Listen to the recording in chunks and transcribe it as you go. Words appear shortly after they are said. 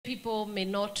people may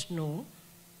not know,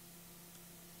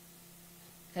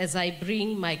 as I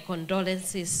bring my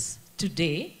condolences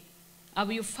today, I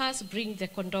will first bring the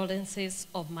condolences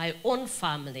of my own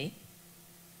family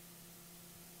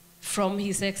from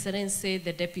His Excellency,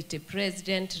 the Deputy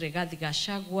President,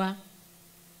 Rigathi,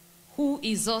 who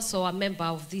is also a member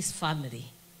of this family.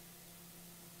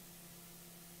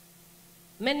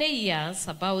 Many years,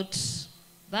 about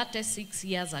 36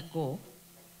 years ago,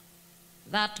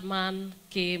 that man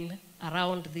came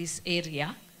around this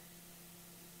area.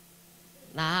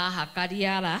 Na haha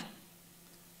Kariara,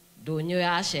 donyo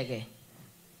ya shege.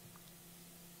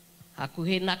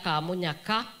 Hakuhi na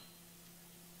Kamunyaka.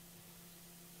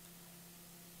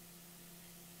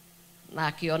 Na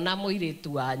akiona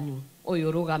muiritu wanyu,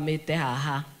 uyu rugamite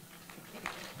haha.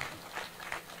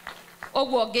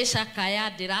 Oguo ngicakaya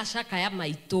ndiracakaya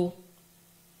maitu.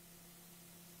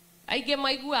 Aige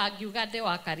maigua angiuga ndi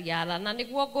wa Kariara na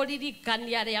niguo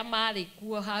nguririkania aria mari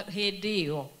kuo hindi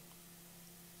iyo.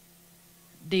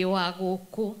 Ndi wa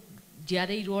guku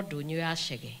njiarĩirwo ndũnyũ ya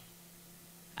Chege.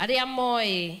 Aria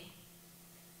moĩ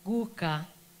guka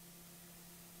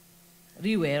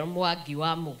Riwel Mwangi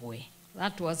wa Mugwe.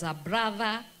 That was a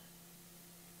brother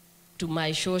to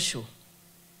my shosho.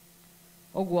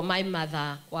 Oguo my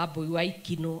mother Wambui wa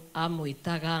Gikeno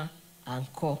amwĩtaga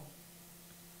anko.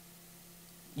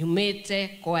 Nyumĩte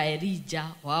kwa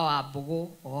Elija wa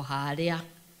Wambugu o harĩa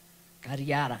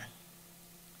Kariara.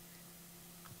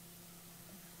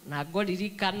 Na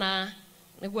ngoririkana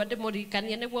niguo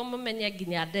ndimũririkanie niguo mũmenye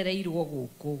nginya ndereirwo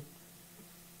gũkũ.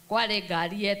 Kwarĩ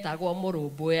ngari yetagwo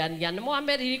Mũrũmbũyania, nĩ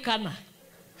mwameririkana?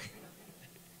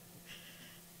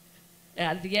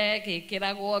 Yathie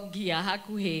gĩkĩragwo ngia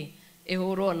hakuhĩ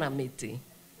ĩhũrwo na mĩtĩ.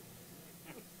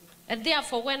 And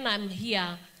therefore when I'm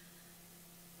here,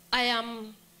 I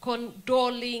am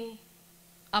condoling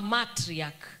a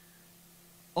matriarch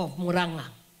of Murang'a,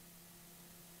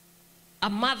 a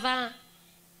mother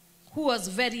who was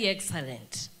very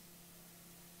excellent.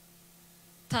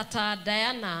 Tata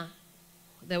Diana,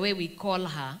 the way we call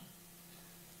her,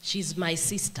 she's my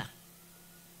sister.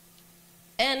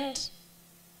 And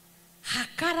her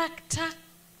character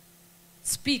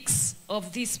speaks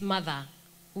of this mother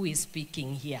who is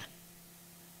speaking here.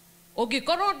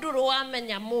 Ũngĩkorwo ndũrĩ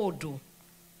wamenya mũndũ,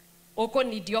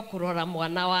 ũkũnidio kũrora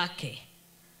mwana wake.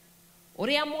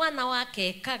 Ũrĩa mwana wake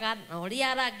ekaga na ũrĩa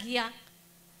aragia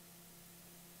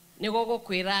nĩguo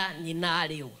gũkwĩra nyina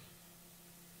arĩ ũ.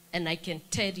 And I can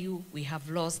tell you, we have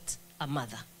lost a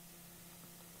mother.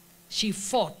 She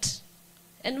fought,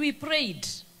 and we prayed.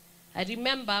 I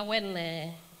remember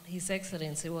when His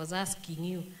Excellency was asking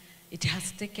you, it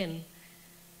has taken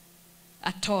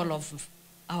a toll of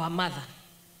our mother.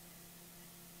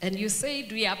 And you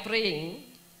said we are praying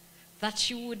that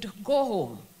she would go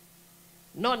home.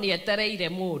 No nietereire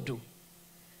mũndũ.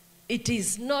 It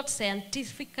is not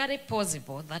scientifically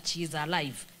possible that she is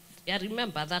alive. I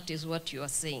remember that is what you are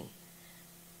saying.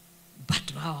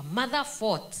 But our mother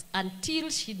fought until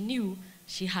she knew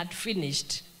she had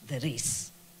finished the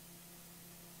race.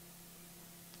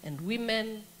 And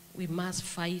women, we must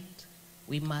fight,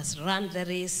 we must run the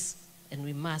race, and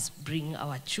we must bring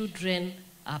our children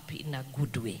up in a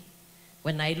good way.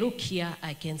 When I look here,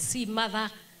 I can see mother,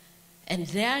 and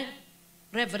their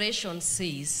revelation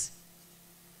says,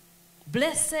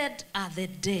 blessed are the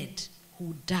dead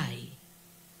who die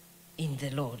in the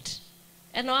Lord.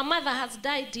 And our mother has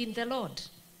died in the Lord.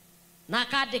 Na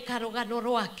akandĩka rũgano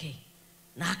rwake,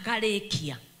 na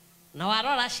akarĩkia. Na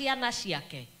warora ciana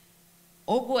ciake,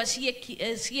 ũguo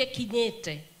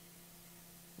ciĩkinyĩte,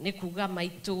 nĩ kuga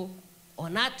maitũ,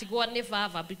 ona atigwo nĩ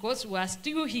baba, because we are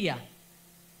still here.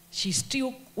 She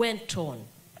still went on.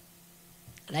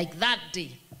 Like that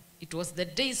day, it was the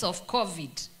days of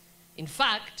COVID. In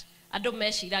fact, andũ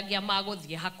meciragia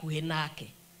magũthiĩ hakuhĩ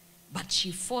nake. But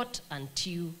she fought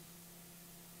until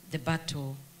the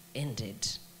battle ended.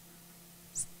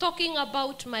 Talking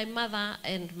about my mother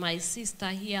and my sister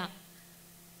here,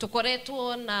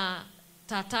 tukoretwo na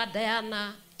Tata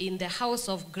Diana in the house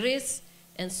of grace,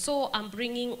 and so I'm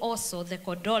bringing also the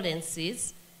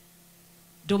condolences.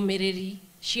 Domiriri,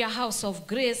 Shia House of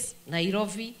Grace,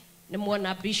 Nairobi,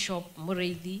 Nemwana Bishop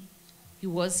Murathe. He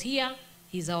was here,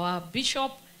 he's our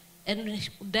bishop. And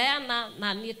Diana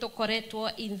na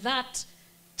nitokoretwo in that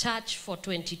church for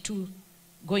 22,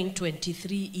 going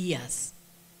 23 years.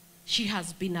 She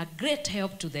has been a great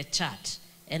help to the church.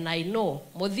 And I know,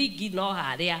 Mothigi no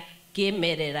haria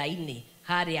kemerera-ini,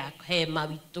 haria he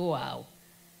mawitũ ao.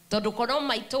 Tondũ korwo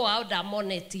maitũ ao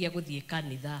ndamonetie gũthiĩ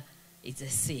kanitha, it's the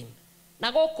same.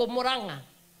 Na gũkũ Murang'a,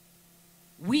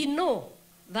 we know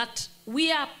that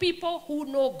we are people who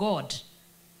know God.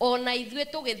 ona ithue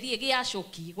tugithie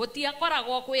giacoki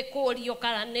gutiakoragwo gwikurio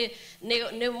kana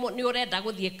ni urenda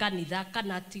guthie kanitha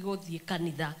kana ti guthie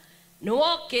kanitha ni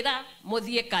wokira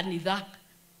muthie kanitha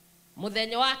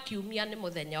muthenya wa kiumia ni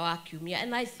muthenya wa kiumia.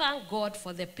 And I thank God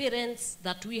for the parents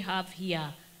that we have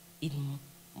here in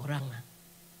Murang'a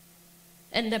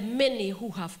and the many who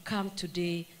have come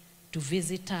today to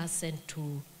visit us and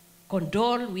to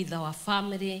condole with our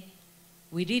family.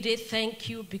 We really thank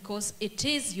you because it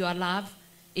is your love,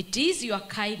 it is your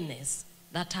kindness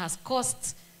that has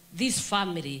caused this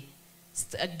family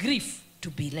grief to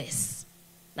be less.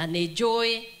 Na ni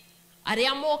joy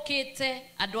aria mokite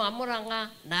andu a Murang'a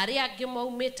na aria angi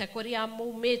maumite kuria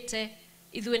maumite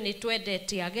ithwe ni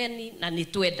twendete ageni na ni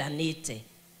twendanite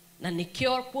na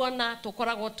nikio kuona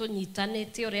tukoragwo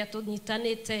tunyitanite uria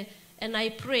tunyitanite. And I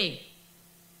pray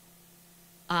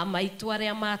maitu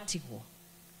aria matigwo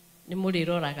ni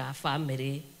muriroraga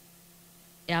family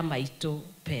ya maitu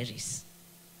Paris.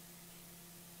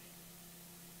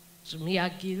 Jumia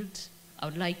Guild, I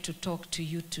would like to talk to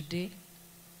you today.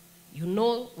 You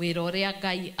know, wirorea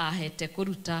Ngai ahete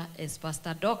kuruta as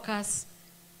Pastor Dorcas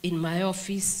in my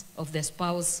office of the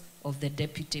spouse of the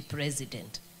Deputy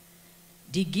President.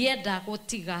 Digienda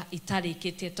gotiga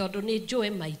itarikite tondu ni joe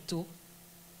maitu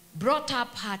brought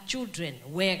up her children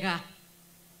wega.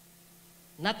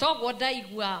 Na togo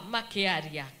daigua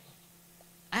makiaria.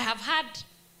 I have had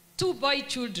 2 boy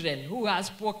children who have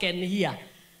spoken here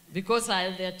because I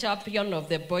am the champion of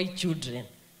the boy children.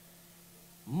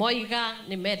 Moiga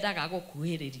ni mendaga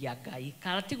gukuhiriria Ngai.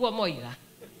 Karatigwo moiga.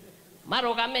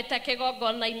 Marogamete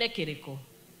kigongona-ini kiriku.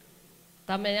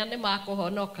 Tamenya ni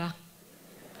makuhonoka.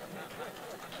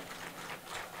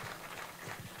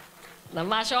 Na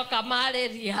macoka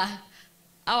mariria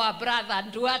our brother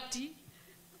Nduati.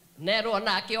 Nero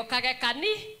nake okage kani.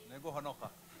 Neguhonoka.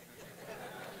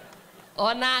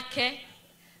 Onake.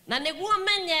 Na niguo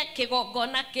menye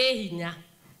kigongona kihinya.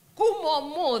 Kuma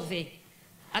mothe.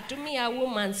 Atumia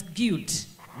Women's Guild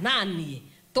nani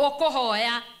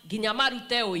tukuhoya nginya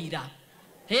marute uira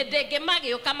hindi ngi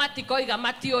magiuka matikoiga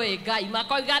matioe Ngai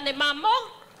makoiga ni mamo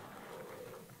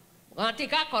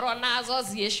matika korwo na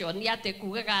association ate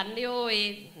kugaga ni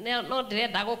oi no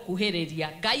ndirenda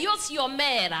gukuhiriria Ngai ucio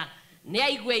mera ni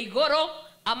aigwe iguru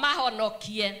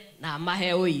amahonokie na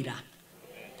amahe uira.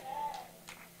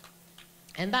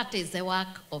 And that is the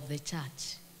work of the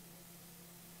church,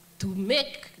 to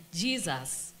make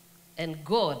Jesus and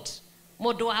God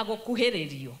modo wa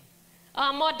gukuhiririo.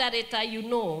 Our moderator, you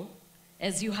know,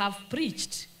 as you have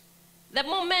preached, the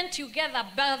moment you get a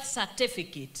birth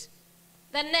certificate,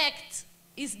 the next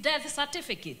is death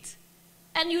certificate.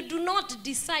 And you do not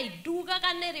decide,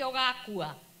 dugaga nerio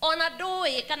gakua, ona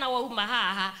doi kana wauma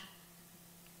haha,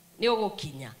 ni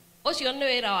ogokinya. Ocio ni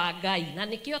wira wa Ngai, na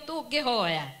nikio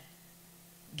tungihoya.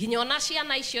 Ginyona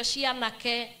ciana icio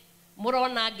cianake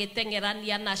murona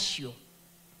ngitengerania nacio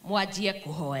mwanjie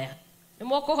kuhoya. Ni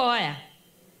mukuhoya?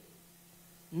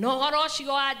 No horo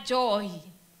cio wa njohi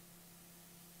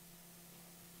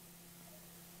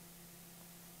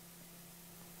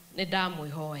ni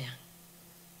ndamwihoya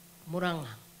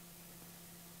Murang'a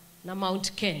na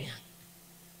Mount Kenya,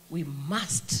 we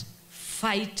must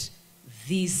fight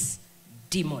this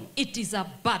demon. It is a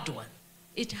bad one.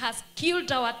 It has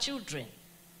killed our children.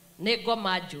 Nego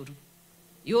majuru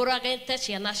yoragente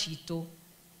ciana citu,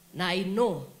 na I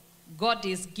know God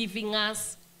is giving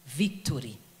us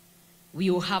victory. We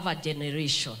will have a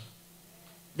generation.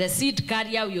 The seed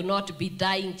carrier will not be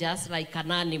dying just like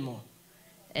an animal.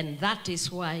 And that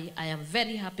is why I am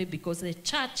very happy, because the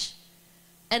church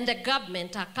and the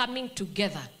government are coming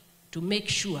together to make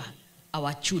sure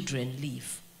our children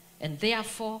live. And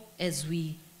therefore, as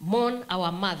we mourn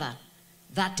our mother,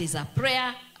 that is a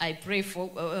prayer I pray for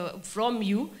from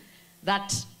you,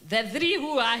 that the 3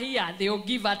 who are here, they will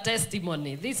give a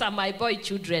testimony. These are my boy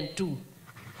children too.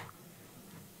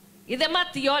 Ithe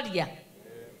matioria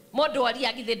mundu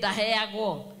oria githe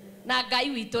ndaheagwo na Ngai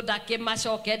witu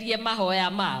ndakimacokerie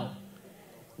mahoya mao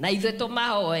na ithe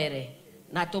tumahoere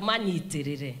na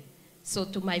tumanyitirire. So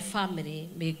to my family,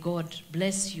 may God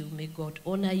bless you, may God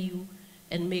honor you,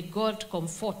 and may God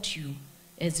comfort you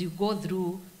as you go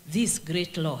through this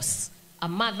great loss. A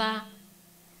mother,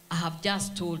 I have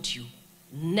just told you,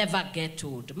 never get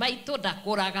old. Maitu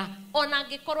ndakuraga ona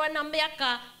ngikorwo na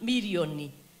miaka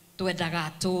milioni twendaga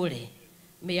atore.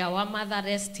 May our mother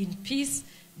rest in peace,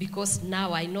 because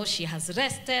now I know she has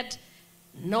rested.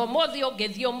 No mothi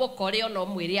ongethio mukore ono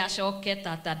mwiri acoke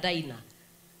tata Daina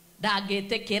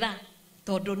ndangitikira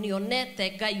tondu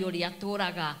nionete Ngai uria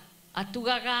aturaga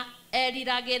atugaga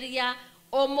eriragiria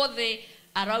umuthi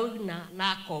arauna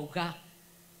na akauga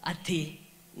ati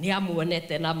nĩ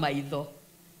amuonete na maitho.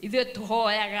 Ithuĩ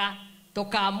tũhoyaga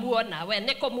tũkamuona, we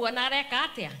nĩ kũmuona areka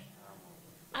atĩa?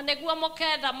 Na nĩguo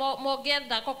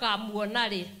mũngĩenda gũkamuona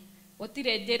rĩ,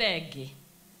 gũtirĩ njĩra ĩngĩ.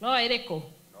 No ĩrĩkũ?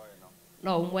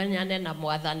 No ũmenyane na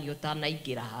Mwathani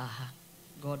ũtanaingĩra haha.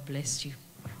 God bless you.